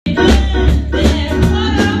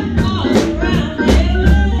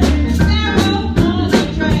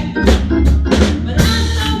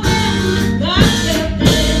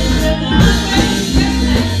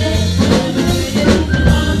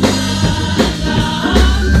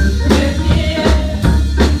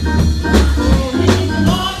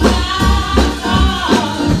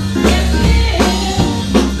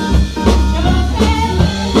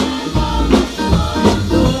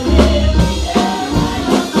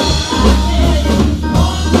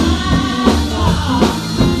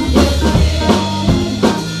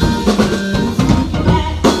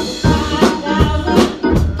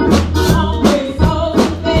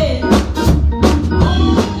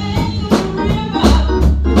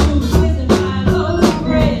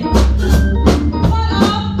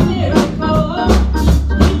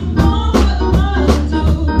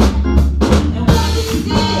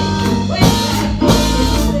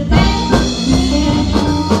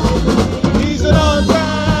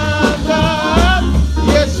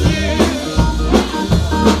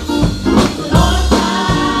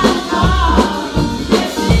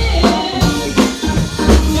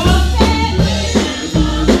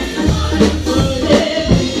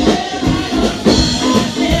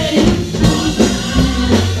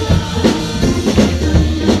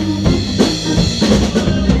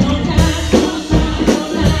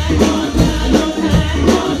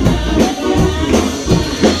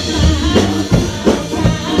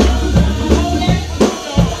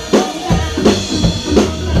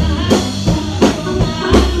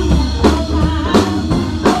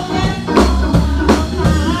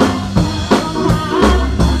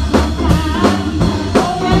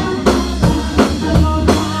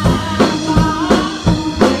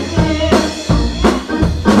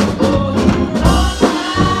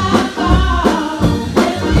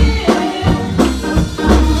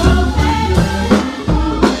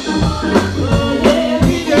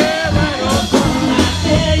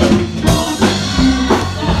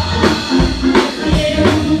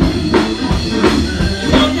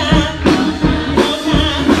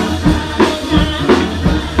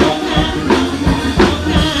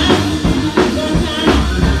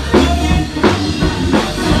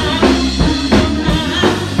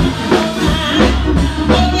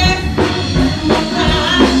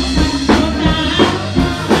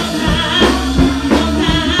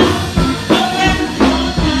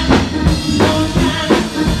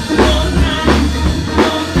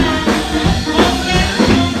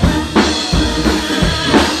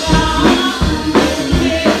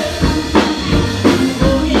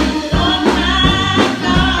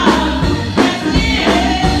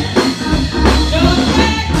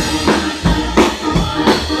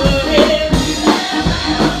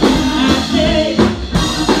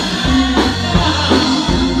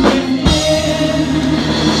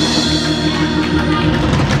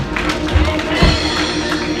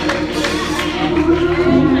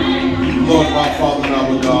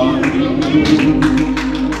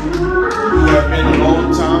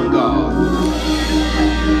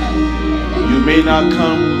You may not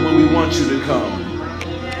come when we want you to come,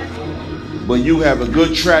 but you have a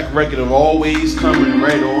good track record of always coming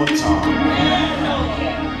right on time.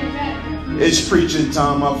 It's preaching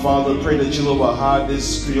time, my Father. Pray that you will hide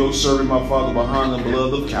this for your servant, my Father, behind the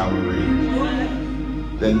blood of Calvary.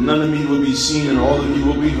 That none of me will be seen and all of you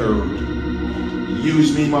will be heard.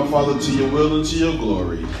 Use me, my Father, to your will and to your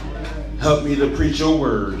glory. Help me to preach your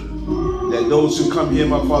word, that those who come here,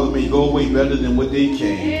 my Father, may go away better than what they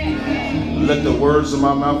came. Let the words of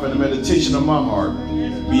my mouth and the meditation of my heart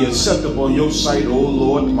be acceptable in your sight, O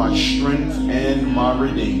Lord, my strength and my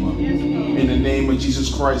Redeemer. In the name of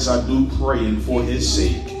Jesus Christ, I do pray, and for his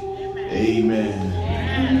sake. Amen.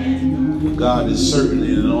 God is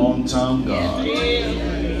certainly an on-time God.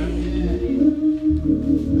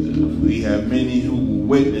 We have many who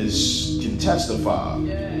witness, can testify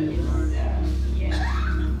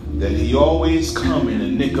that he always come in the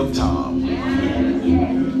nick of time.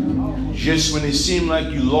 Just when it seemed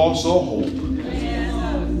like you lost all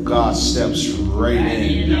hope, God steps right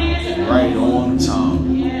in, right on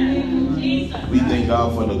time. We thank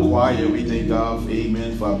God for the choir. We thank God,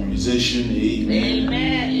 amen, for our musician,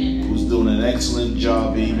 amen, who's doing an excellent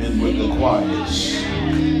job, amen, with the choirs.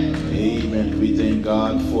 Amen. We thank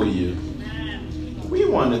God for you. We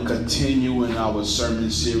want to continue in our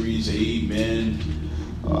sermon series, amen,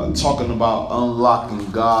 talking about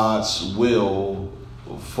unlocking God's will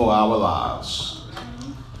for our lives.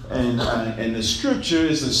 And the scripture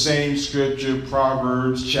is the same scripture,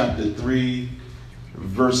 Proverbs chapter 3,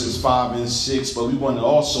 verses 5 and 6. But we want to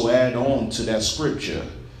also add on to that scripture,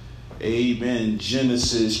 amen,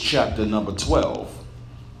 Genesis chapter number 12.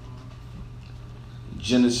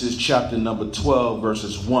 Genesis chapter number 12,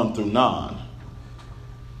 verses 1 through 9.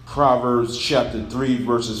 Proverbs chapter 3,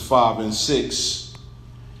 verses 5 and 6.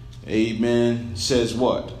 Amen. Says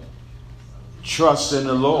what? Trust in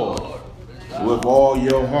the Lord with all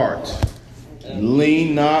your heart.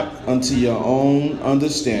 Lean not unto your own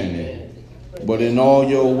understanding, but in all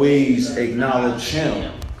your ways acknowledge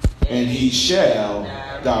him, and he shall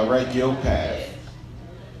direct your path.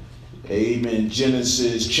 Amen.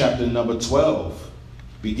 Genesis chapter number 12,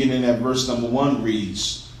 beginning at verse number 1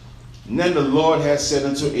 reads, And then the Lord has said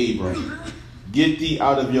unto Abram, Get thee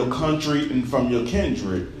out of your country and from your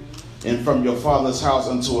kindred, and from your father's house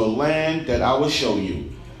unto a land that I will show you.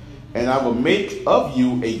 And I will make of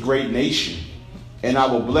you a great nation, and I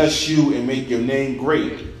will bless you and make your name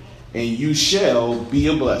great, and you shall be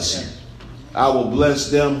a blessing. I will bless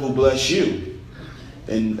them who bless you,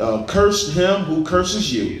 and curse him who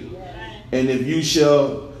curses you. And if you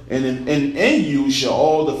shall, and in you shall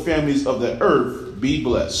all the families of the earth be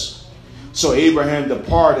blessed. So Abraham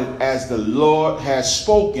departed as the Lord has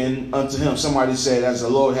spoken unto him. Somebody said, as the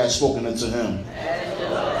Lord has spoken unto him.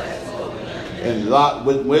 And Lot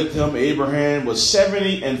went with him. Abraham was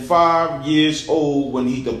 75 years old when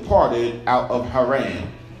he departed out of Haran.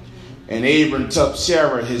 And Abram took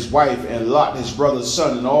Sarah his wife, and Lot his brother's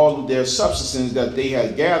son, and all of their substance that they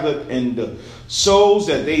had gathered, and the souls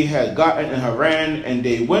that they had gotten in Haran, and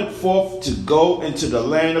they went forth to go into the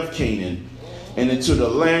land of Canaan. And into the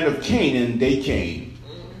land of Canaan they came.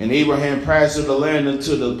 And Abraham passed through the land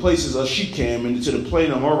into the places of Shechem, and into the plain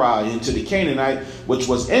of Moriah, into the Canaanite which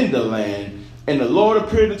was in the land. And the Lord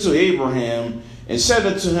appeared unto Abraham and said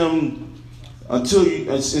unto him, unto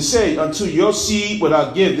your seed will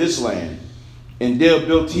I give this land. And there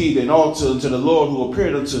built he an altar unto the Lord who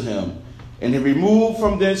appeared unto him. And he removed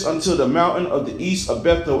from thence unto the mountain of the east of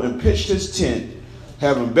Bethel, and pitched his tent,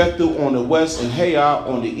 having Bethel on the west and Hai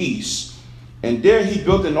on the east. And there he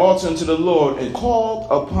built an altar unto the Lord, and called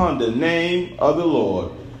upon the name of the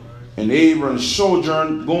Lord. And Abram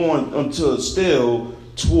sojourned going unto still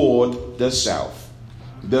toward the south.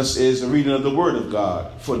 Thus is the reading of the word of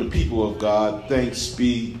God for the people of God. Thanks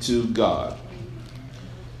be to God.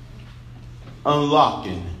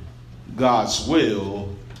 Unlocking God's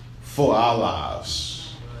will for our lives.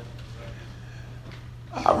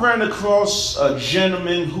 I ran across a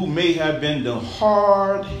gentleman who may have been the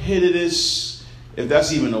hard-hittedest, if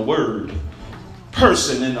that's even a word,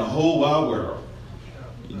 person in the whole wide world.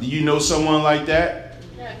 Do you know someone like that?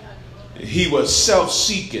 He was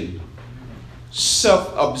self-seeking,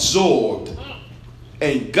 self-absorbed,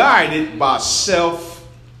 and guided by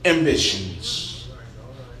self-ambitions.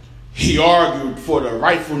 He argued for the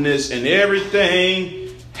rightfulness, and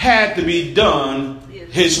everything had to be done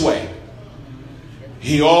his way.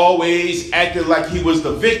 He always acted like he was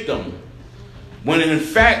the victim, when in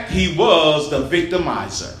fact he was the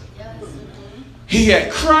victimizer. He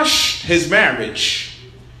had crushed his marriage,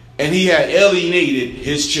 and he had alienated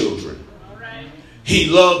his children. He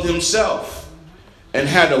loved himself, and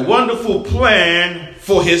had a wonderful plan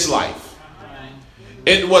for his life.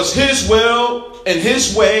 It was his will and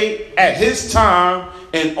his way at his time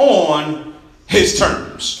and on his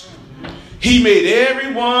terms. He made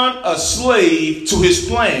everyone a slave to his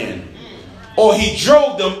plan, or he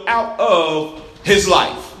drove them out of his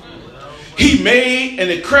life. He made an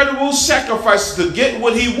incredible sacrifice to get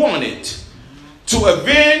what he wanted, to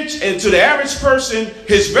avenge, and to the average person,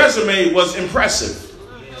 his resume was impressive.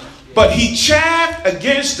 But he chafed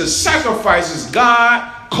against the sacrifices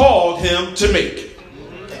God called him to make.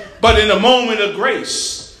 But in a moment of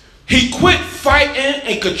grace, he quit fighting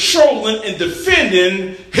and controlling and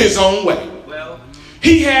defending his own way.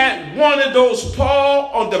 He had one of those Paul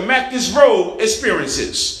on Damascus Road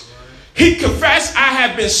experiences. He confessed, I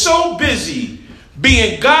have been so busy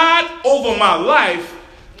being God over my life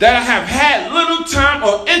that I have had little time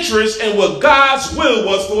or interest in what God's will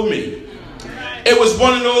was for me. It was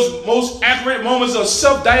one of those most accurate moments of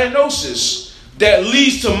self-diagnosis that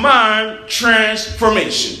leads to mind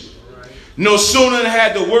transformation. No sooner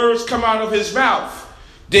had the words come out of his mouth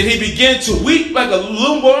did he begin to weep like a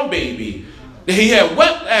newborn baby. He had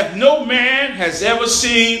wept as no man has ever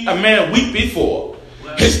seen a man weep before.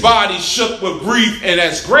 His body shook with grief, and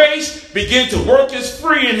as grace began to work its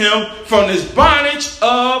freeing him from this bondage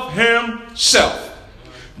of himself.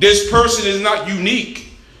 This person is not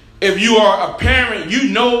unique. If you are a parent, you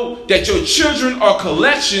know that your children are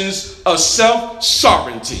collections of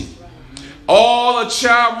self-sovereignty. All a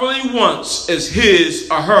child really wants is his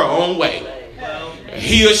or her own way.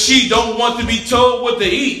 He or she don't want to be told what to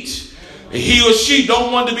eat. He or she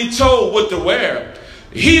don't want to be told what to wear.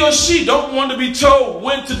 He or she don't want to be told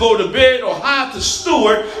when to go to bed or how to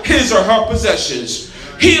steward his or her possessions.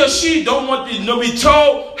 He or she don't want to be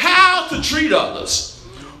told how to treat others.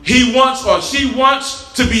 He wants or she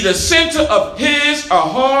wants to be the center of his or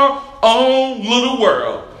her own little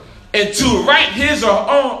world and to write his or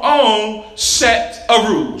her own set of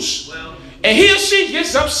rules. And he or she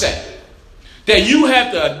gets upset that you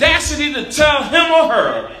have the audacity to tell him or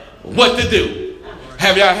her what to do.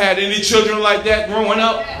 Have y'all had any children like that growing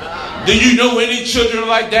up? Do you know any children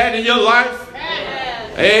like that in your life?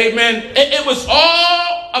 Amen. It was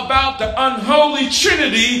all about the unholy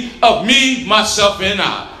trinity of me, myself, and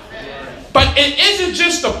I. But it isn't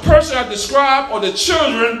just the person I described or the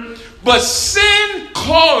children, but sin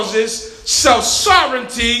causes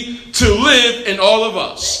self-sovereignty to live in all of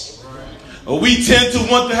us. We tend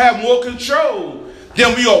to want to have more control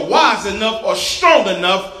than we are wise enough or strong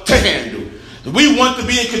enough to handle. We want to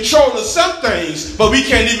be in control of some things, but we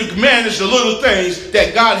can't even manage the little things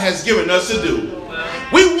that God has given us to do.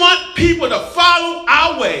 We want people to follow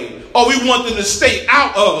our way, or we want them to stay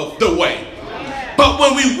out of the way. But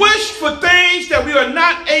when we wish for things that we are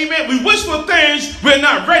not, amen, we wish for things we're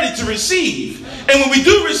not ready to receive. And when we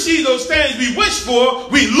do receive those things we wish for,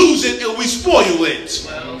 we lose it and we spoil it.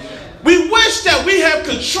 We wish that we have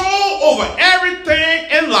control over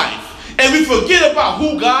everything in life, and we forget about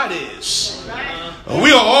who God is.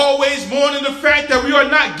 We are always mourning the fact that we are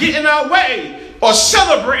not getting our way, or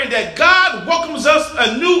celebrating that God welcomes us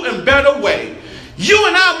a new and better way. You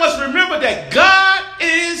and I must remember that God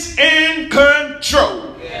is in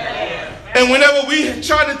control. And whenever we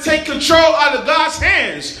try to take control out of God's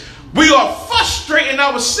hands, we are frustrating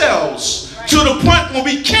ourselves to the point when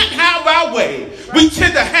we can't have our way. We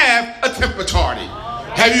tend to have a temper tantrum.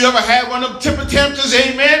 Have you ever had one of them temper tantrums,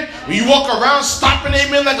 amen? When you walk around stomping,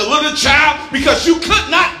 amen, like a little child because you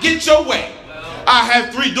could not get your way. I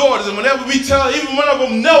have 3 daughters, and whenever we tell even one of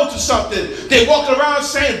them no to something, they walk around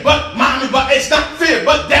saying, but mommy, but it's not fair,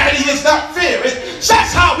 but daddy, it's not fair.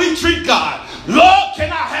 That's how we treat God. Lord,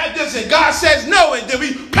 can I have this? And God says no, and then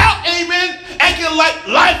we pout, amen, acting like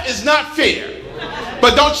life is not fair.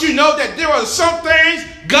 But don't you know that there are some things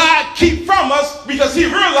God keeps from us because he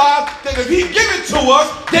realized that if he give it to us,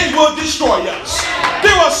 they will destroy us.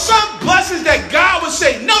 There are some blessings that God will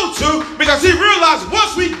say no to because he realized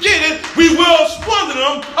once we get it, we will squander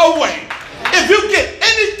them away. If you get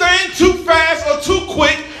anything too fast or too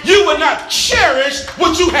quick, you will not cherish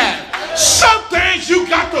what you have. Some things you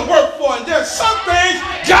got to work for, and there's some things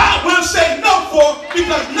God will say no for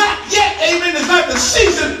because not yet, amen, it's not the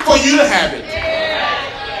season for you to have it.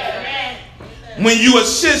 When you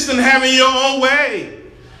assist in having your own way,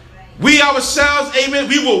 we ourselves, amen,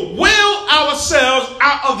 we will will ourselves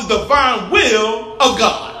out of the divine will of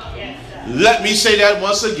God. Let me say that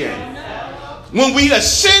once again. When we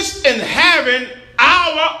assist in having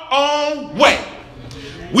our own way,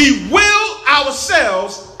 we will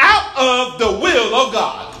ourselves out of the will of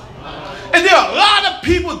God. And there are a lot of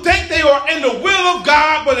people think they are in the will of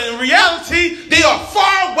God, but in reality, they are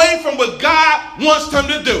far away from what God wants them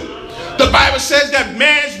to do. The Bible says that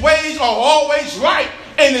man's ways are always right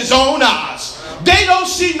in his own eyes. They don't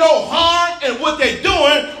see no harm in what they're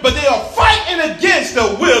doing, but they are fighting against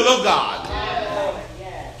the will of God.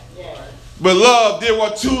 Beloved, there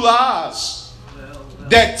were two lies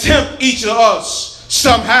that tempt each of us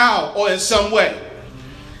somehow or in some way.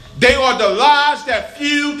 They are the lies that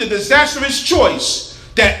fueled the disastrous choice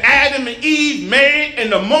that Adam and Eve made in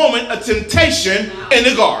the moment of temptation in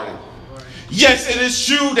the garden. Yes, it is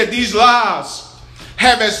true that these lies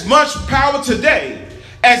have as much power today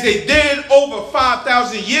as they did over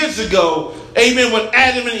 5,000 years ago, amen, when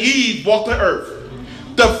Adam and Eve walked the earth.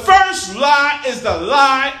 The first lie is the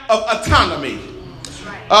lie of autonomy.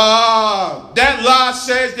 That lie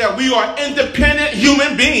says that we are independent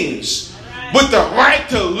human beings with the right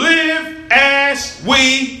to live as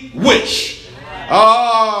we wish.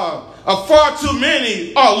 Far too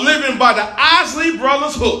many are living by the Isley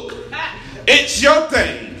Brothers hook. It's your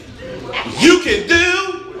thing. You can do.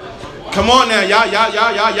 Come on now,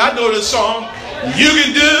 y'all know this song. You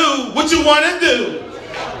can do what you want to do.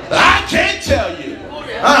 I can't tell you.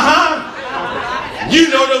 You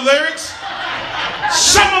know the lyrics.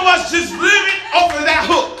 Some of us just living over that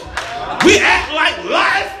hook. We act like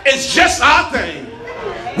life is just our thing.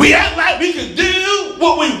 We act like we can do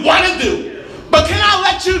what we want to do. But can I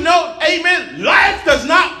let you know, amen, life does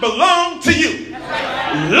not belong to you.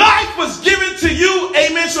 Life was given to you,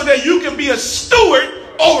 amen, so that you can be a steward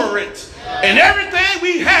over it. And everything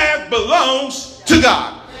we have belongs to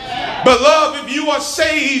God. Beloved, if you are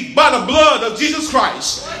saved by the blood of Jesus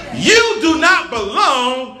Christ, you do not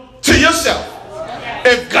belong to yourself.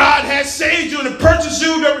 If God has saved you and purchased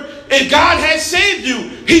you, if God has saved you,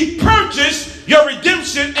 he purchased your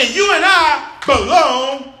redemption, and you and I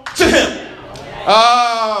belong to him.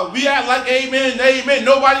 We act like, amen,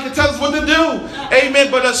 nobody can tell us what to do. Amen.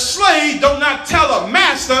 But a slave does not tell a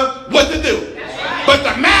master what to do. But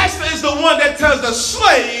the master is the one that tells the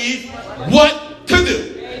slave what to do.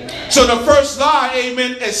 So the first lie,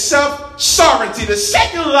 amen, is self-sovereignty. The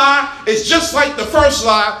second lie is just like the first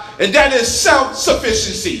lie, and that is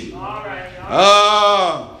self-sufficiency.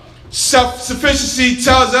 Self-sufficiency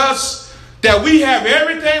tells us that we have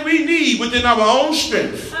everything we need within our own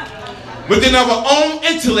strength, within our own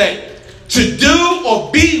intellect, to do or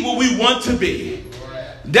be what we want to be.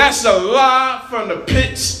 That's a lie from the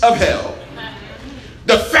pits of hell.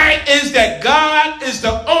 The fact is that God is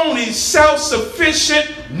the only self-sufficient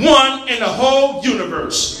one in the whole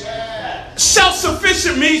universe.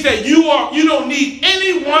 Self-sufficient means that you don't need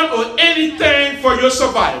anyone or anything for your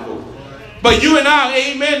survival. But you and I,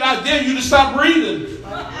 amen, I dare you to stop breathing.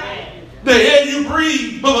 The air you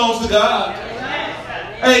breathe belongs to God.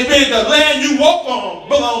 Amen. The land you walk on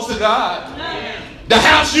belongs to God. The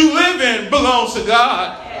house you live in belongs to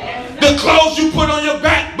God. The clothes you put on your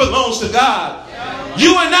back belongs to God.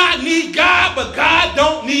 You and I need God, but God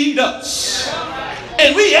don't need us.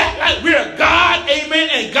 And we act like we're God, amen,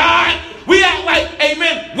 and God, we act like,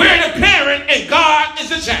 amen, we're the parent and God is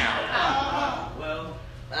the child.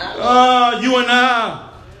 You and I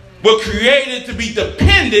were created to be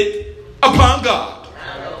dependent upon God.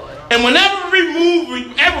 And whenever we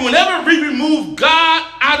remove God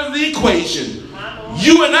out of the equation,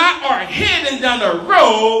 you and I are heading down the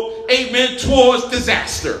road, amen, towards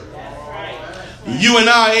disaster. You and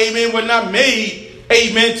I, amen, were not made,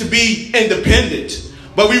 amen, to be independent,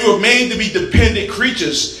 but we were made to be dependent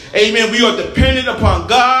creatures. Amen. We are dependent upon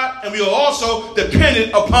God, and we are also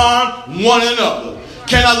dependent upon one another.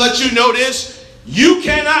 Can I let you know this? You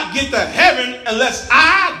cannot get to heaven unless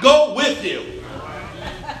I go with you.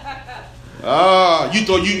 You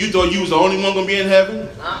thought you was the only one going to be in heaven?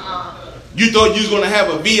 You thought you was going to have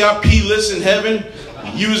a VIP list in heaven?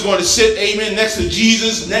 You was going to sit, amen, next to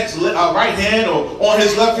Jesus, next right hand or on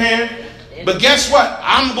his left hand. But guess what?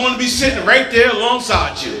 I'm going to be sitting right there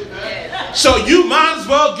alongside you. So you might as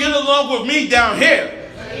well get along with me down here,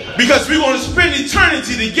 because we're going to spend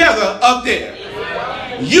eternity together up there.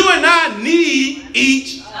 You and I need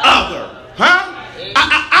each other.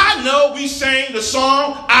 I know we sang the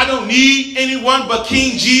song, I don't need anyone but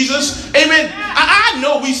King Jesus. Amen. I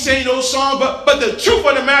know we sing those songs, but the truth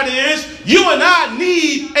of the matter is, you and I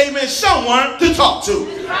need, amen, someone to talk to.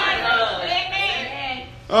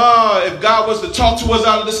 If God was to talk to us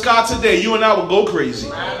out of the sky today, you and I would go crazy.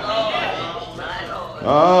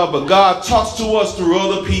 But God talks to us through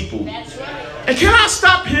other people. And can I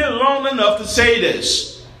stop here long enough to say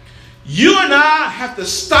this? You and I have to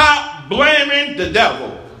stop blaming the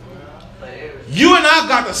devil. You and I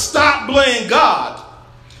got to stop blaming God.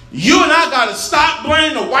 You and I got to stop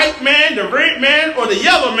blaming the white man, the red man, or the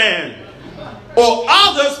yellow man, or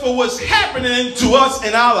others for what's happening to us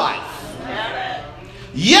in our life.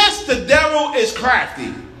 Yes, the devil is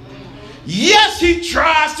crafty. Yes, he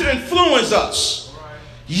tries to influence us.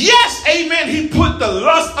 Yes, amen, he put the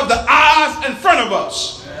lust of the eyes in front of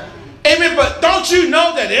us. Amen, but don't you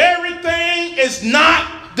know that everything is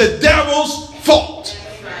not the devil's fault?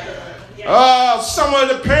 Some of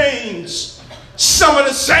the pains, some of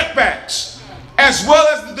the setbacks, as well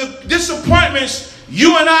as the disappointments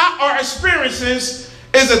you and I are experiencing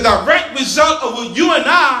is a direct result of what you and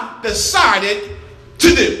I decided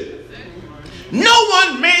to do. No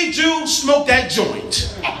one made you smoke that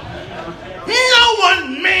joint. No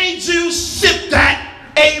one made you sip that.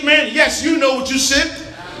 Amen. Yes, you know what you sipped.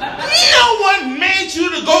 No one made you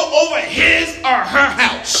to go over his or her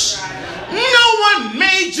house. No one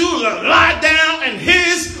made you to lie down in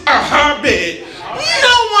his or her bed.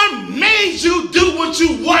 No one made you do what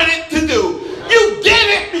you wanted to do. You did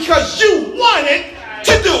it because you wanted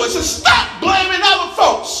to do it. So stop blaming other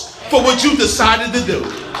folks for what you decided to do.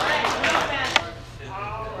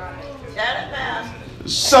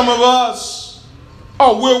 Some of us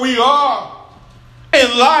are where we are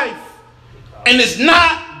in life, and it's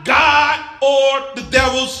not God or the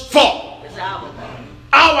devil's fault.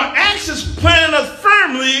 Our actions plant us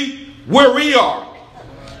firmly where we are.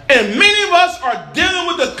 And many of us are dealing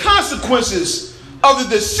with the consequences of the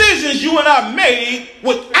decisions you and I made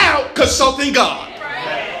without consulting God.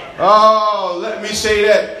 Oh, let me say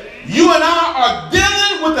that. You and I are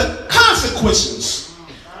dealing with the consequences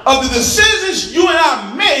of the decisions you and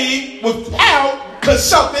I made without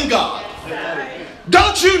consulting God.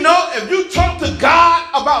 Don't you know if you talk to God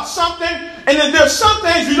about something, and then there's some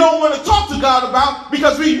things you don't want to talk to God about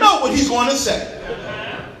because we know what he's going to say.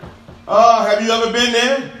 Have you ever been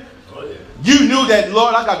there? You knew that,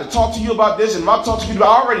 Lord, I got to talk to you about this, and if I talk to you, I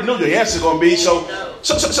already know your answer is going to be, so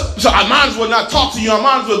I might as well not talk to you. I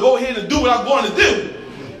might as well go ahead and do what I'm going to do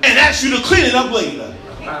and ask you to clean it up later.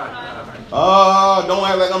 Don't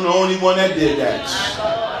act like I'm the only one that did that.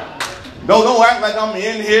 Don't act like I'm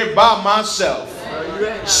in here by myself.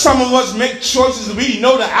 Some of us make choices. We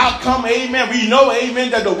know the outcome. Amen. We know, amen,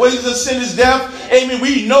 that the wages of sin is death. Amen.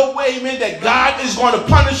 We know, amen, that God is going to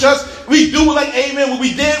punish us. We do like, amen, what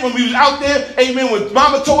we did when we was out there. Amen. When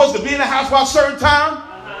mama told us to be in the house by a certain time.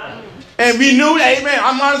 And we knew, amen,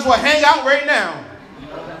 I might as well hang out right now.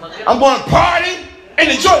 I'm going to party and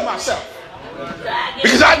enjoy myself.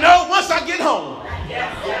 Because I know once I get home,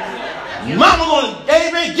 mama going to,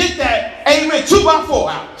 amen, get that, amen,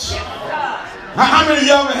 2x4 out. How many of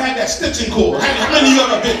y'all ever had that stitching cord? How many of you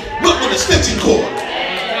ever been looked with a stitching cord?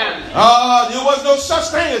 There was no such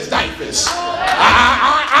thing as diapers.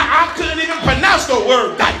 I couldn't even pronounce the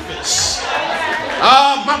word diapers.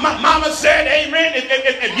 My mama said, amen,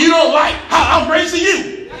 if you don't like how I'm raising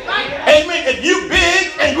you, amen, if you big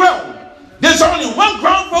and grown, there's only one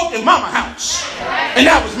grown folk in mama house, and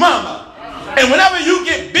that was mama. And whenever you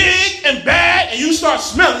get big and bad and you start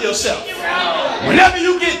smelling yourself, whenever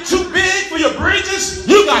you get too big for your bridges,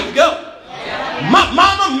 you got to go. My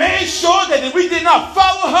mama made sure that if we did not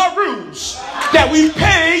follow her rules, that we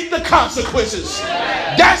paid the consequences.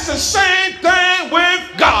 That's the same thing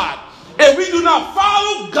with God. If we do not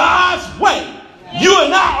follow God's way, you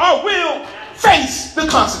and I will face the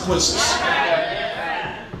consequences.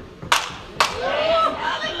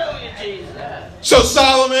 So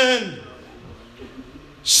Solomon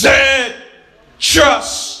said,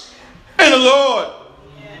 trust in the Lord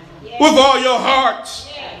with all your heart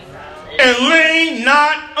and lean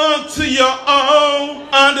not unto your own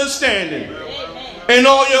understanding. In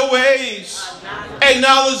all your ways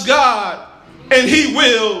acknowledge God, and he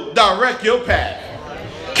will direct your path.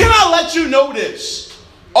 Can I let you know this?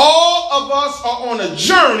 All of us are on a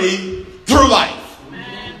journey through life.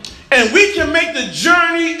 And we can make the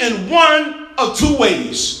journey in one of two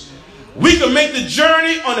ways. We can make the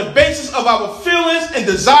journey on the basis of our feelings and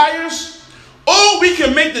desires, or we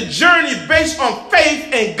can make the journey based on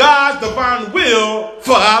faith in God's divine will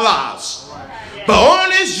for our lives. But on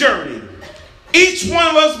this journey, each one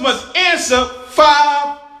of us must answer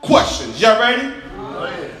 5 questions. Y'all ready?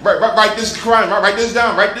 Write this down. Write this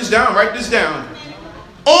down. Write this down.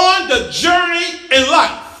 On the journey in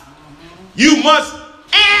life, you must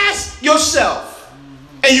ask yourself,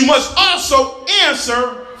 and you must also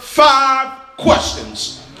answer 5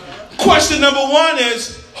 questions. Question number 1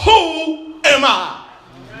 is, who am I?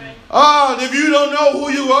 If you don't know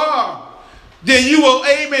who you are, then you will,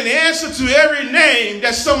 amen, answer to every name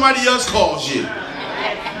that somebody else calls you.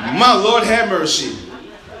 My Lord have mercy.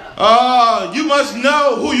 You must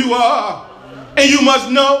know who you are, and and you must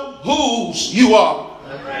know whose you are.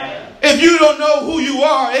 If you don't know who you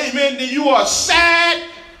are, amen, then you are a sad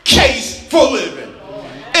case for living.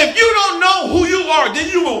 If you don't know who you are, then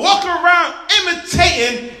you will walk around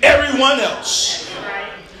imitating everyone else.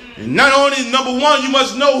 And not only, number one, you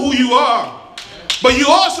must know who you are, but you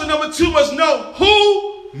also, number two, must know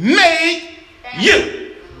who made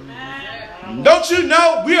you. Don't you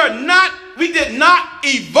know we did not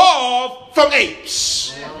evolve from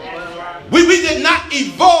apes. We did not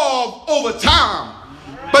evolve over time.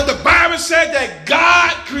 But the Bible said that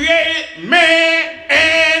God created man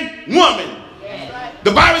and woman.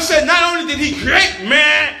 The Bible said not only did he create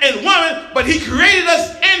man and woman, but he created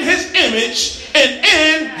us in his image and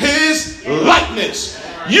in his likeness.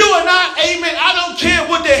 You and I, amen, I don't care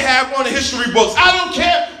what they have on the history books. I don't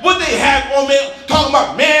care what they have on there talking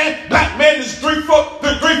about man, black man is 3/5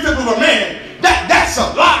 of a man. That's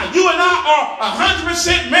a lie. You and I are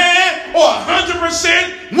 100% man or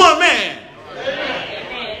 100% woman.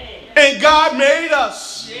 And God made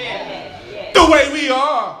us the way we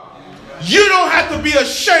are. You don't have to be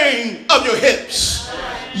ashamed of your hips.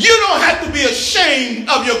 You don't have to be ashamed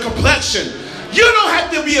of your complexion. You don't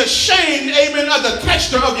have to be ashamed, amen, of the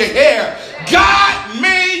texture of your hair. God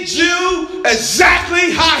made you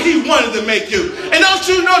exactly how he wanted to make you. And don't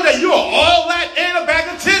you know that you are all that in a bag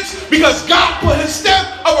of tips? Because God put his stamp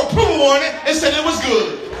of approval on it and said it was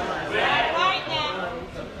good.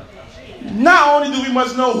 Not only do we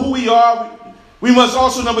must know who we are, we must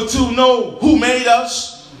also, number two, know who made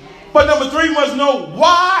us. But number three, we must know,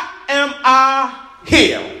 why am I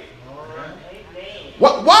here?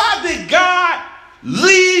 Why did God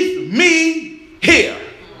leave me here?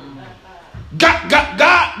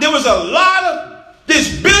 God, there was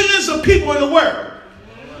there's billions of people in the world.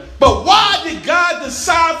 But why did God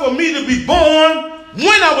decide for me to be born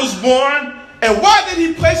when I was born? And why did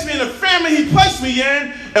he place me in the family he placed me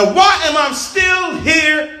in? And why am I still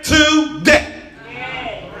here today?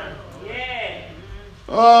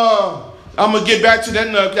 I'm going to get back to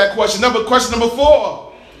that question. Question number 4.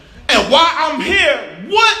 And while I'm here,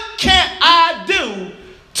 what can I do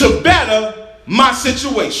to better my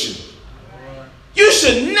situation? You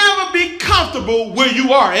should never be comfortable where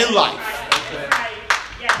you are in life.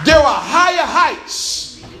 There are higher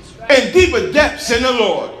heights and deeper depths in the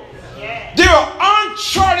Lord. There are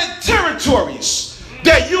uncharted territories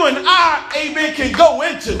that you and I, amen, can go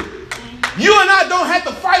into. You and I don't have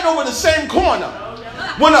to fight over the same corner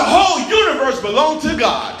when the whole universe belongs to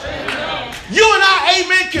God. You and I,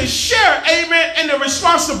 amen, can share, amen, in the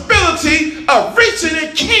responsibility of reaching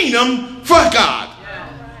the kingdom for God.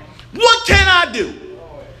 What can I do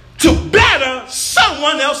to better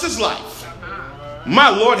someone else's life? My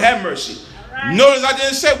Lord, have mercy. Notice I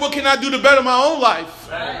didn't say, what can I do to better my own life?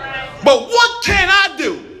 But what can I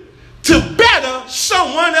do to better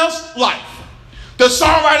someone else's life? The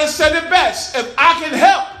songwriter said it best. If I can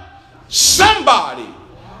help somebody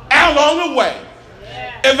along the way,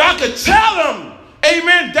 if I could tell them,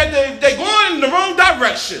 amen, that they're going in the wrong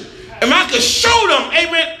direction, if I could show them,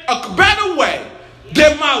 amen, a better way,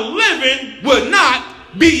 then my living will not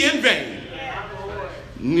be in vain.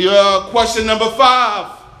 Question number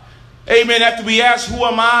 5. Amen. After we ask, who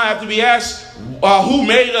am I? After we ask, who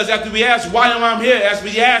made us? After we ask, why am I here? As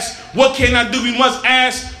we ask, what can I do? We must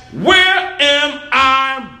ask, where am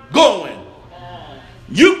I going?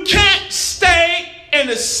 You can't stay in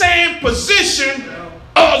the same position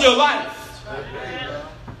all your life.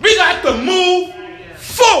 We got to move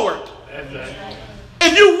forward.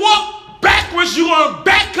 If you walk backwards, you're going to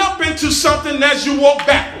back up into something as you walk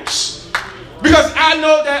backwards. Because I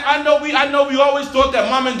know we always thought that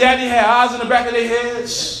mom and daddy had eyes in the back of their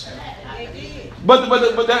heads. But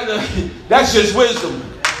that's just wisdom.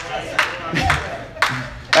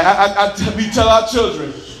 We tell our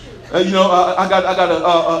children, I got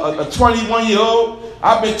a 21-year-old.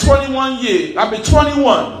 I've been 21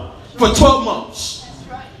 for 12 months.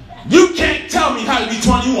 You can't tell me how to be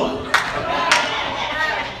 21.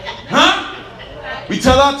 Huh? We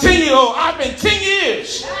tell our 10-year-old, I've been 10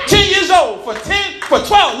 years old for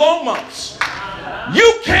 12 long months.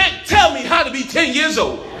 You can't tell me how to be 10 years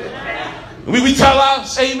old. We tell our,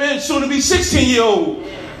 amen, soon to be 16-year-old.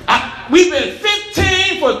 We've been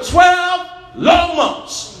 15 for 12 long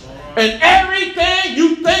months. And everything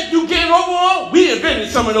you think you getting over on, we invented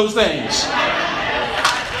some of those things.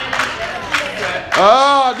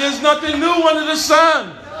 There's nothing new under the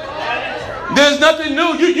sun. There's nothing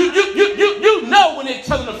new. You know when they're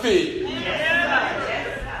telling a fib.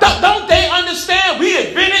 Don't they understand we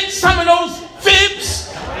invented some of those fibs?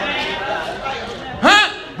 Huh?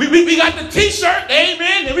 We got the t-shirt,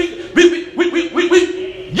 amen. And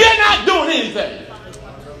You're not doing anything.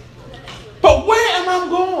 But where am I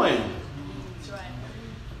going?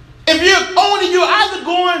 If you're either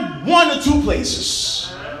going one or two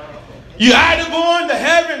places. You're either going to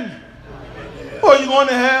heaven or you're going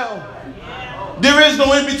to hell. There is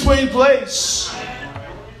no in-between place.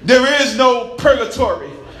 There is no purgatory.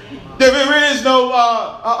 There is no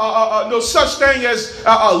such thing as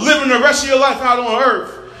living the rest of your life out on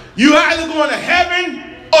earth. You're either going to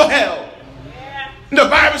heaven or hell. The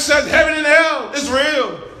Bible says heaven and hell is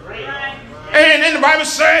real. And then the Bible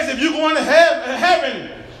says if you're going to heaven,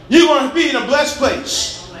 you're going to be in a blessed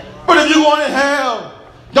place. But if you're going to hell,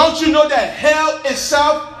 don't you know that hell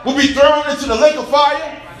itself will be thrown into the lake of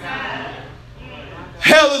fire?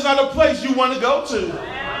 Hell is not a place you want to go to.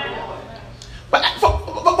 But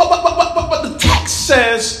the text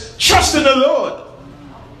says, trust in the Lord.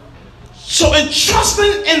 So in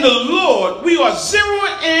trusting in the Lord, we are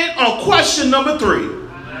zeroing in on question number 3.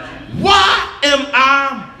 Why am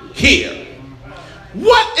I here?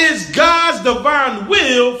 What is God's divine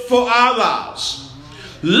will for our lives?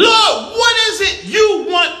 Lord, what is it you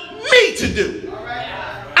want me to do?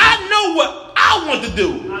 I know what I want to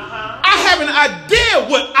do. I have an idea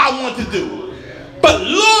what I want to do. But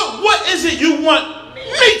Lord, what is it you want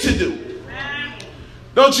me to do?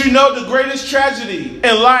 Don't you know the greatest tragedy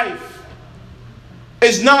in life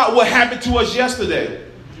is not what happened to us yesterday.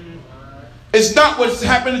 It's not what's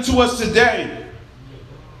happening to us today.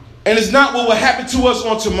 And it's not what will happen to us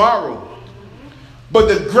on tomorrow. But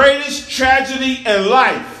the greatest tragedy in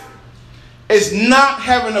life is not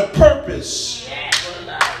having a purpose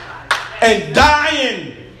and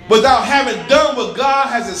dying without having done what God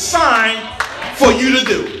has assigned for you to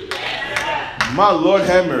do. My Lord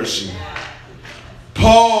have mercy.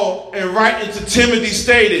 Paul, in writing to Timothy,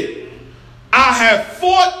 stated, I have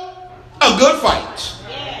fought a good fight.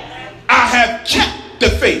 I have kept the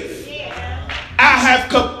faith. I have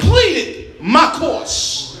completed my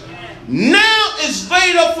course. Now is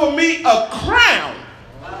laid up for me a crown.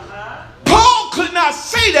 Paul could not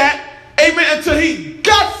say that, amen, until he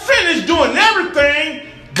got finished doing everything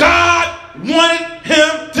God wanted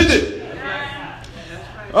him to do.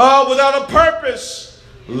 Without a purpose,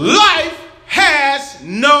 life has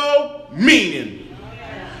no meaning.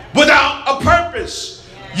 Without a purpose,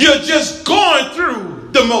 you're just going through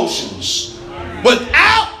the motions.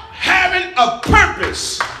 Without having a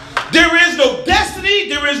purpose, there is no destiny,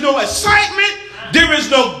 there is no excitement, there is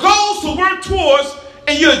no goals to work towards,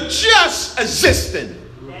 and you're just existing.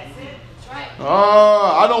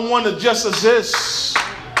 I don't want to just exist,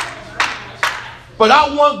 but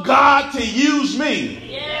I want God to use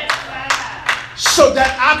me so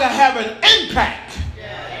that I can have an impact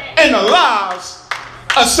in the lives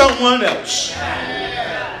of someone else.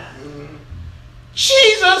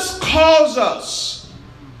 Jesus calls us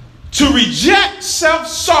to reject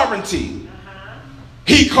self-sovereignty.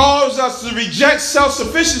 He calls us to reject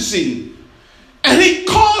self-sufficiency. And he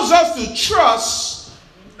calls us to trust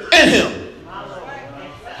in him.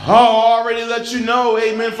 I already let you know,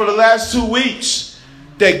 amen, for the last 2 weeks,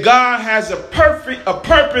 that God has a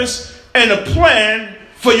purpose and a plan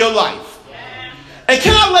for your life. And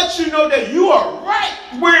can I let you know that you are right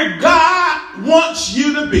where God wants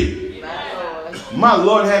you to be? My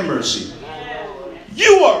Lord have mercy.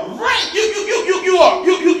 You are right.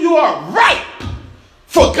 You are ripe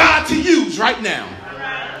for God to use right now.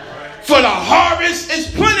 For the harvest is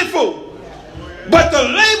plentiful, but the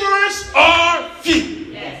laborers are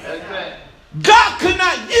few. God could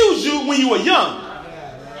not use you when you were young,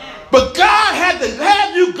 but God had to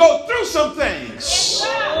have you go through some things.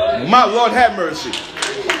 My Lord have mercy.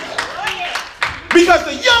 Because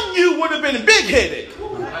the young you would have been big-headed.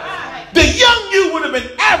 The young you would have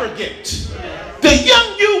been arrogant. The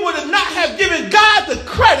young you would have not have given God the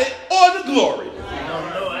credit or the glory.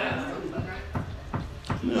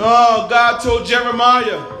 Oh, God told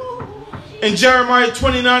Jeremiah in Jeremiah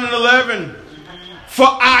 29:11, for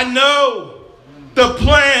I know the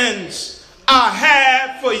plans I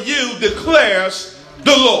have for you, declares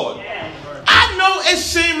the Lord. I know it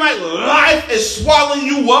seems like life is swallowing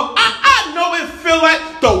you up. I know it feels like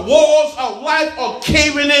the walls of life are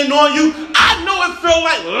caving in on you. I know it feels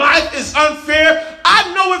like life is unfair.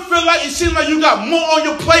 I know it feels like it seems like you got more on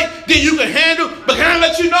your plate than you can handle. But can I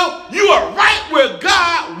let you know, you are right where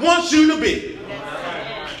God wants you to be.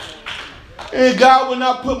 And God will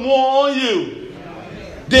not put more on you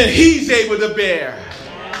than he's able to bear.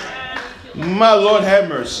 My Lord have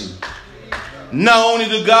mercy. Not only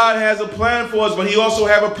does God has a plan for us, but he also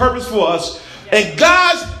has a purpose for us. And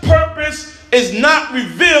God's purpose is not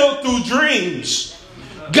revealed through dreams.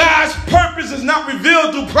 God's purpose is not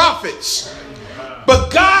revealed through prophets. But But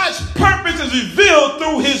God's purpose is revealed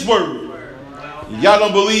through his word. Y'all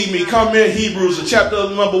don't believe me? Come here, Hebrews, chapter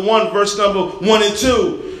number 1, verse number 1 and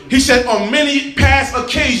 2. He said, on many past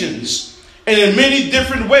occasions and in many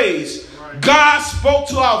different ways, God spoke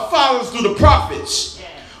to our fathers through the prophets.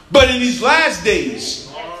 But in these last days,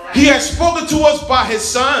 he has spoken to us by his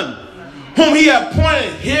Son, whom he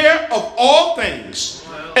appointed heir of all things.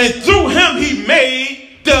 And through him he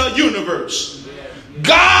made the universe.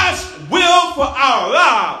 God's will for our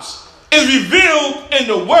lives is revealed in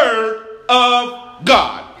the word of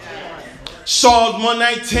God. Psalms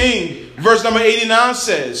 119, verse number 89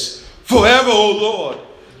 says, forever, O Lord,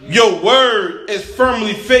 your word is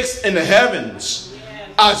firmly fixed in the heavens.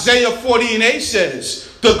 Isaiah 40:8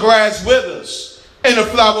 says, the grass withers and the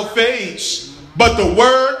flower fades, but the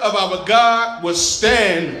word of our God will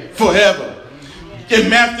stand forever. In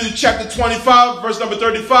Matthew chapter 25, verse number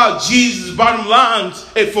 35, Jesus bottom lines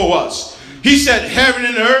it for us. He said, heaven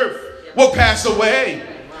and earth will pass away,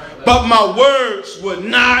 but my words will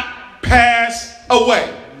not pass away.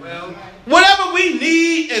 Whatever we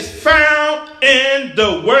need is found in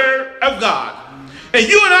the word of God. And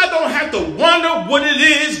you and I don't have to wonder what it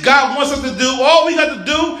is God wants us to do. All we got to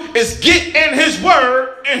do is get in his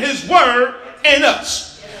word and his word in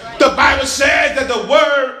us. The Bible says that the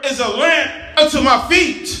word is a lamp unto my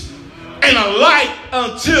feet and a light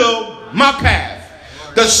unto my path.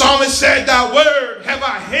 The psalmist said, thy word have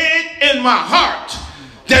I hid in my heart,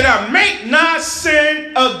 that I make not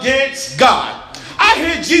sin against God. I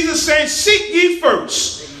hear Jesus saying, seek ye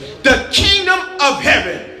first the kingdom of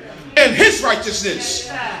heaven and his righteousness,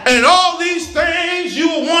 and all these things you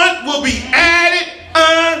want will be added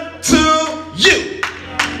unto you.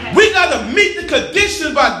 We got to meet the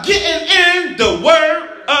conditions by getting in the word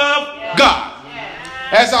of God.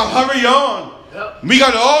 As I hurry on, we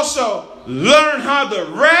got to also learn how to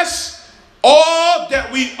rest all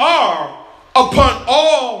that we are upon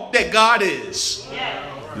all that God is.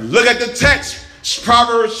 Look at the text.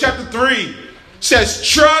 Proverbs chapter 3 says,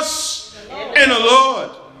 trust in the Lord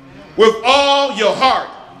with all your heart.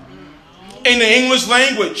 In the English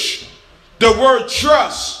language, the word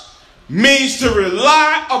trust means to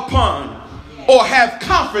rely upon or have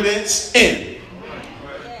confidence in.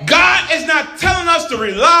 God is not telling us to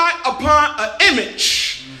rely upon an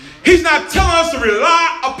image. He's not telling us to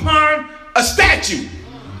rely upon a statue.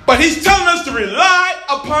 But he's telling us to rely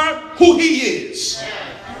upon who he is.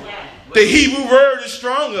 The Hebrew word is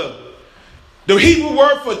stronger. The Hebrew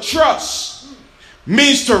word for trust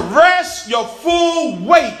means to rest your full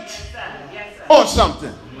weight on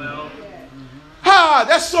something.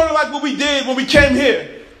 That's sort of like what we did when we came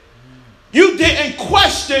here. You didn't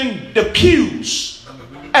question the pews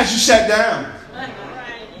as you sat down.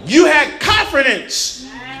 You had confidence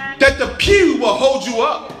that the pew will hold you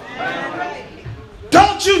up.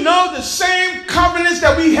 Don't you know the same confidence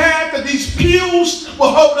that we have that these pews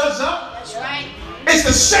will hold us up? That's right. It's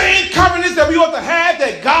the same confidence that we ought to have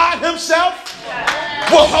that God himself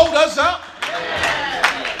will hold us up.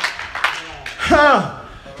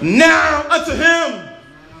 Now unto him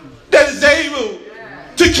that is able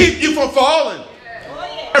to keep you from falling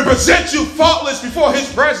and present you faultless before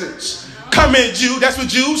his presence. Come in, Jude. That's what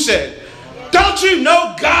Jude said. Don't you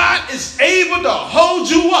know God is able to hold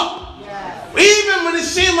you up? Even when it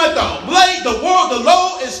seems like the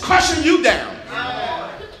load is crushing you down.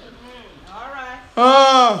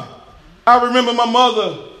 I remember my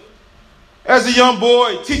mother as a young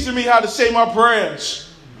boy teaching me how to say my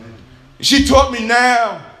prayers. She taught me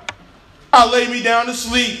now. I lay me down to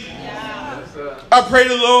sleep. I pray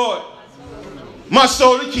the Lord my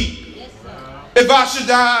soul to keep. If I should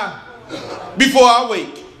die before I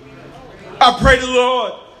wake, I pray the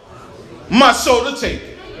Lord my soul to take.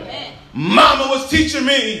 Mama was teaching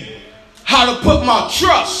me how to put my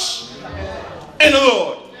trust in the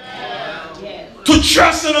Lord. To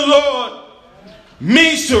trust in the Lord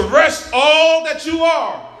means to rest all that you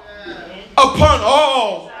are upon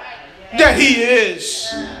all that he is.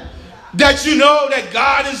 That you know that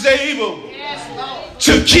God is able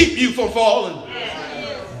to keep you from falling.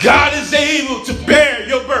 God is able to bear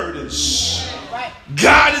your burdens.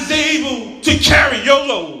 God is able to carry your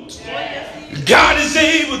load. God is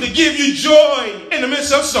able to give you joy in the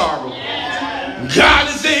midst of sorrow. God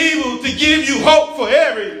is able to give you hope for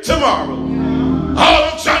every tomorrow. All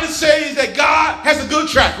I'm trying to say is that God has a good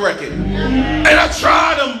track record. And I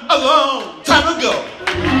tried him a long time ago.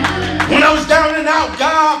 When I was down and out,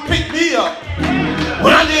 God picked me up.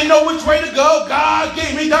 When I didn't know which way to go, God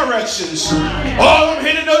gave me directions. All I'm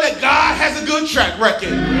here to know that God has a good track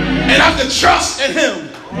record. And I can trust in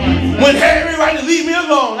him. When everybody leave me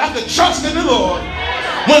alone, I can trust in the Lord.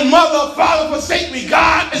 When mother or father forsake me,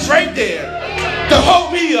 God is right there to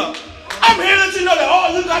hold me up. I'm here to let you know that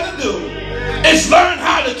all you got to do is learn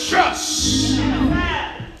how to trust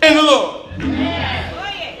in the Lord.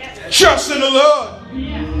 Trust in the Lord.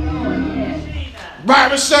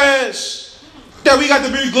 Bible says that we got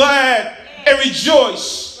to be glad and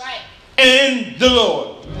rejoice in the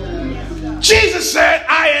Lord. Jesus said,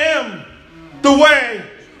 I am the way,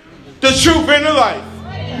 the truth, and the life.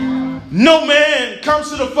 No man comes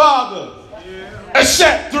to the Father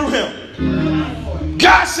except through him.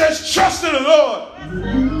 God says, trust in the Lord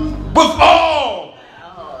with all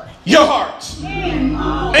your heart.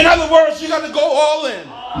 In other words, you got to go all in.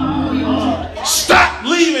 Stop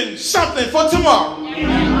leaving something for tomorrow.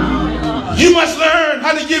 You must learn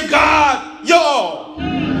how to give God your all.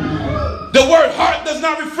 The word heart does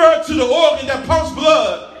not refer to the organ that pumps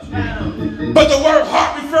blood, but the word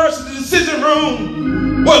heart refers to the decision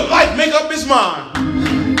room where life make up its mind.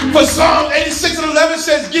 For Psalm 86:11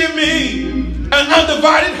 says, give me an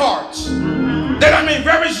undivided heart, that I may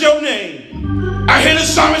reverence your name. I hear the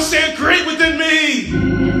psalmist saying, create within me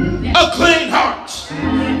a clean heart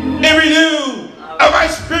and renew a right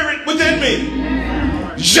spirit within me.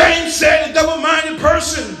 James said a double-minded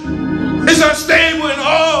person is unstable in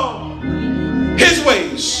all his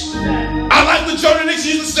ways. I like what Jordan Nix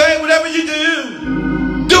used to say, whatever you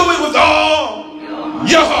do it with all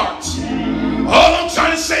your heart. All I'm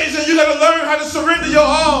trying to say is that you got to learn how to surrender your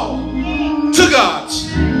all to God.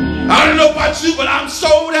 I don't know about you, but I'm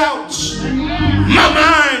sold out. My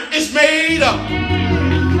mind is made up.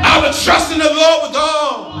 I will trust in the Lord with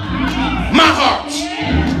all my heart.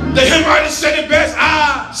 The hymn writer said it best,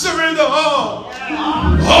 I surrender all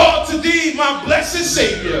to thee, my blessed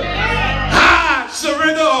Savior. I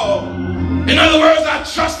surrender all. In other words, I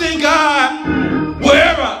trust in God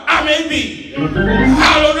wherever I may be,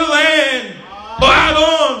 out on the land or out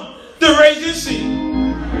on the raging sea.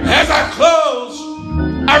 As I close,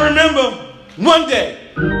 I remember one day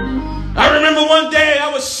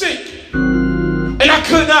I was sick and I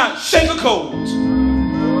could not shake a cold.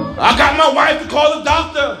 I got my wife to call the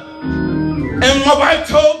doctor, and my wife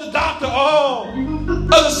told the doctor all of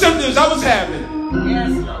the symptoms I was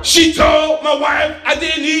having. She told my wife I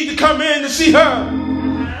didn't need to come in to see her.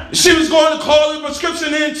 She was going to call the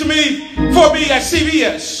prescription in to me for me at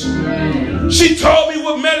CVS. She told me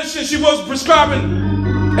what medicine she was prescribing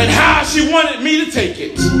and how she wanted me to take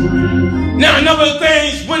it. Now, a number of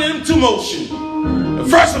things went into motion.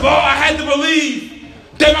 First of all, I had to believe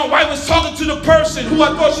that my wife was talking to the person who I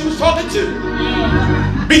thought she was talking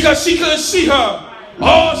to, because she couldn't see her.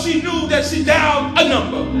 All she knew that she dialed a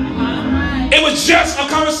number. It was just a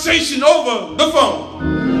conversation over the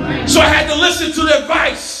phone. So I had to listen to the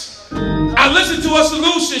advice. I listened to a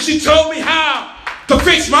solution. She told me how to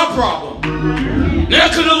fix my problem. Then I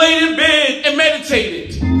could have laid in bed and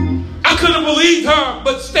meditated. I couldn't believe her,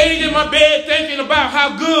 but stayed in my bed thinking about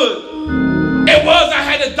how good it was I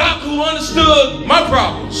had a doctor who understood my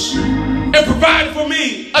problems and provided for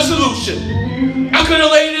me a solution. I could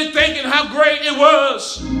have laid in thinking how great it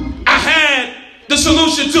was I had the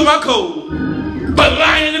solution to my cold. But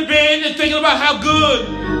lying in the bed and thinking about how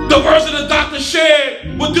good the words of the doctor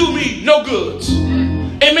shared would do me no good.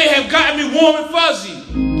 It may have gotten me warm and fuzzy,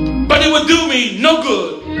 but it would do me no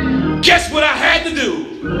good. Guess what I had to do?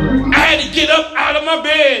 I had to get up out of my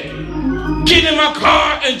bed, get in my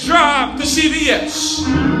car, and drive to CVS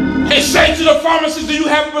and say to the pharmacist, do you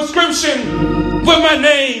have a prescription with my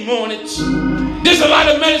name on it? There's a lot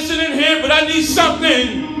of medicine in here, but I need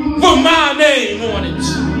something with my name on it.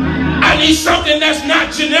 I need something that's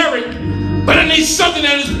not generic, but I need something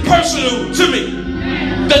that is personal to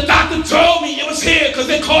me. The doctor told me it was here because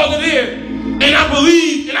they called it here, and I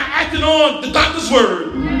believed and I acted on the doctor's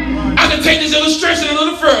word. I can take this illustration a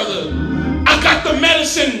little further. I got the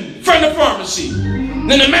medicine from the pharmacy.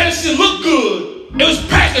 Then the medicine looked good. It was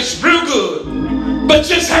packaged real good. But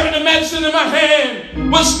just having the medicine in my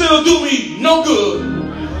hand would still do me no good.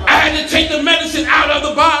 I had to take the medicine out of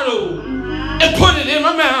the bottle and put it in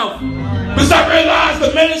my mouth, because I realized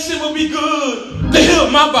the medicine would be good to heal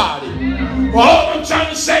my body. Well, all I'm trying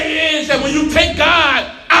to say is that when you take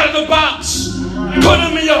God out of the box, put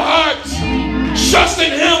him in your heart, trust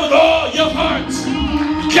in him with all your heart,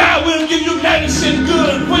 God will give you medicine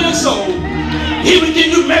good for your soul. He will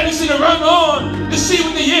give you medicine to run on to see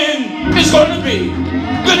what the end is going to be.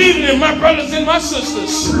 Good evening, my brothers and my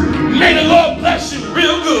sisters. May the Lord bless you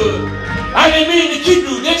real good. I didn't mean to keep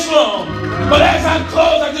you this long, but as I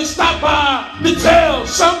close, I just stopped by to tell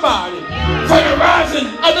somebody, from the rising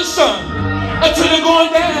of the sun until the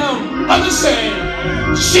going down of the same,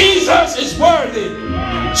 Jesus is worthy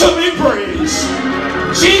to be praised.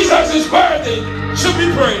 because it's worthy to be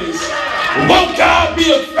praised. Won't God be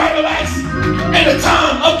a battle axe in a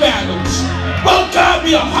time of battles? Won't God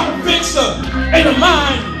be a heart fixer and a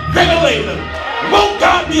mind regulator? Won't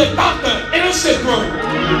God be a doctor in a sick room?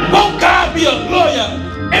 Won't God be a lawyer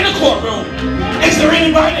in a courtroom? Is there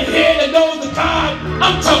anybody here that knows the God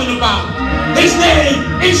I'm talking about? His name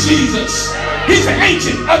is Jesus. He's the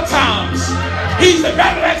ancient of times. He's the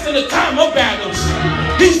battle axe in the time of battles.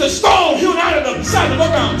 He's the stone hewn out of the side of a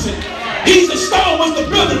mountain. He's the stone was the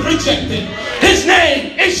building rejected. His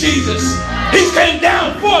name is Jesus. He came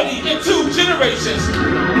down 40 in 2 generations.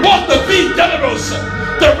 Walked the Via Dolorosa,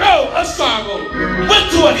 the road of sorrow.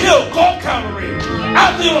 Went to a hill called Calvary.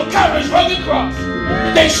 Out there on Calvary's rugged cross.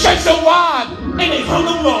 They stretched him wide and they hung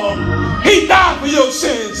him long. He died for your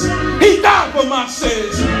sins. He died for my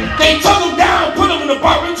sins. They took him down, put him in the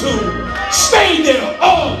barren tomb. Stayed there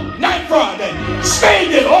all night Friday.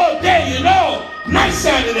 Stayed there all day and all night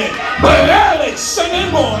Saturday. But early Sunday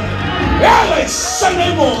morning,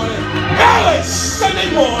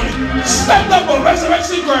 stepped up on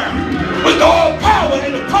resurrection ground with all power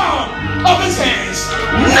in the palm of his hands.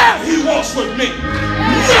 Now he walks with me.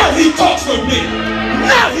 Now he talks with me.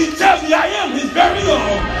 Now he tells me I am his very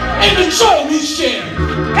own. And the joy we share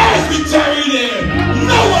as we tarry there,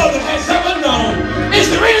 no other has ever known. Is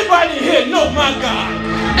there anybody here know my God?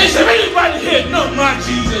 Is there anybody here know my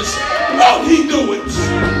Jesus? Won't he do it?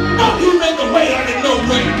 Won't he make a way out of no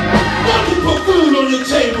way? Won't he put food on your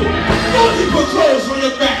table? Won't he put clothes on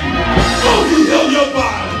your back? Won't he heal your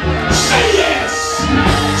body? Say yes!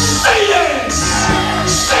 Say yes!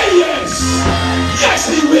 Say yes! Yes,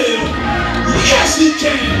 he will. Yes, he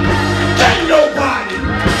can. Can nobody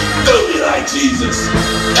do me like Jesus?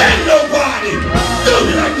 Can nobody do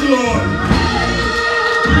me like the Lord?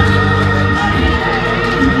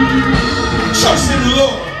 Trust in the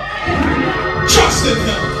Lord. Trust in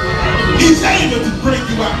him. He's able to bring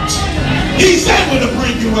you out. He's able to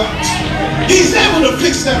bring you out. He's able to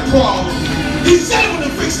fix that problem. He's able to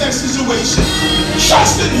fix that situation.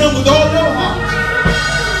 Trust in him with all your heart.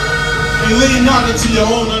 And lean not into your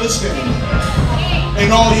own understanding.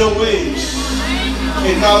 In all your ways,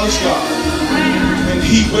 acknowledge God. And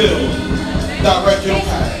he will direct your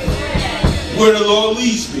path. Where the Lord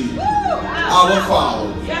leads me, I will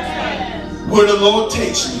follow. Where the Lord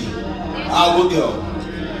takes me, I will go.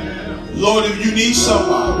 Lord, if you need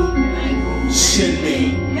somebody, send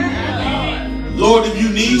me. Lord, if you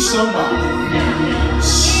need somebody,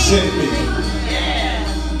 send me.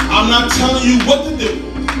 I'm not telling you what to do.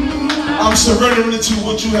 I'm surrendering to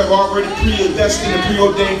what you have already predestined and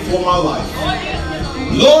preordained for my life.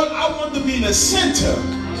 Lord, I want to be in the center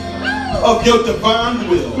of your divine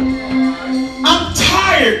will. I'm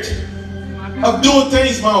tired of doing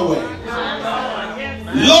things my way.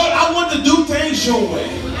 Lord, I want to do things your way.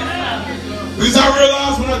 Because I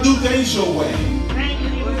realize when I do things your way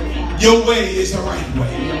is the right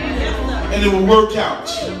way. And it will work out.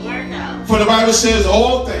 For the Bible says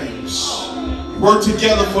all things work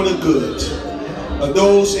together for the good of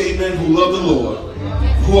those, amen, who love the Lord,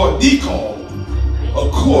 who are called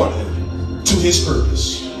according to his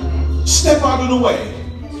purpose. Step out of the way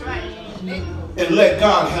and let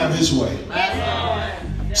God have his way.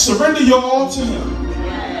 Surrender your all to him.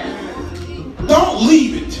 Don't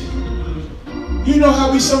leave it. You know how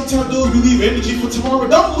we sometimes do, we leave energy for tomorrow.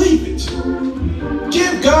 Don't leave it.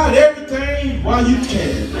 Give God everything while you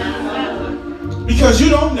can. Because you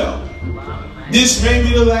don't know. This may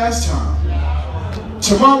be the last time.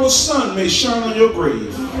 Tomorrow's sun may shine on your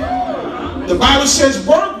grave. The Bible says,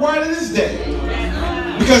 work while it is day.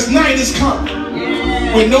 Because night is coming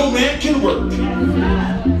when no man can work.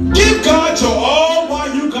 Give God your all while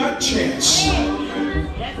you got a chance.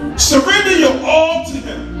 Surrender your all to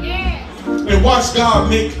him. And watch God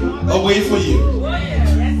make a way for you.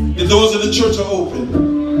 The doors of the church are open.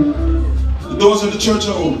 The doors of the church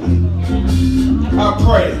are open. I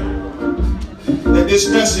pray that this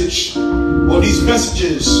message or these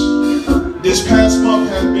messages this past month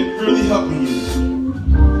have been really helping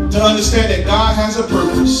you to understand that God has a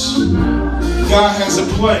purpose. God has a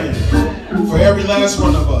plan for every last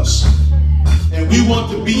one of us. And we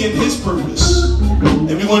want to be in his purpose.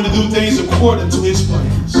 And we want to do things according to his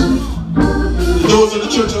plans. The doors of the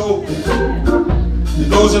church are open. The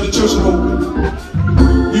doors of the church are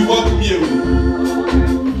open. We welcome you.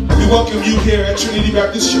 We welcome you here at Trinity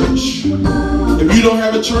Baptist Church. If you don't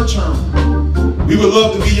have a church home, we would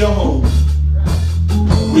love to be your home.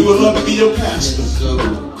 We would love to be your pastor.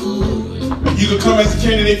 You can come as a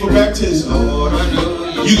candidate for baptism.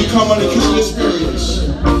 You can come on the Christian experience.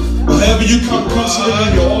 Whenever you come,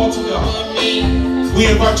 consider your all to God. We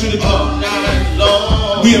invite you to come.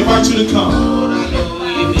 We invite you to come.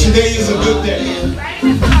 Today is a good day.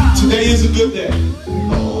 Today is a good day.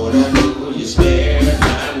 Lord, I know you spared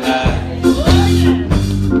my life.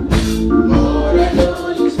 Lord, I know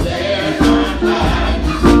you spared my life.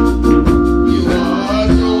 You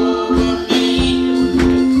watch over me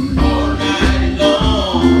all night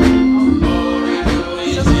long. Lord, I know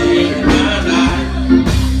you spared my life.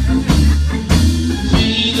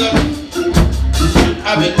 Jesus,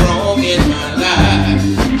 I've been wrong in my life.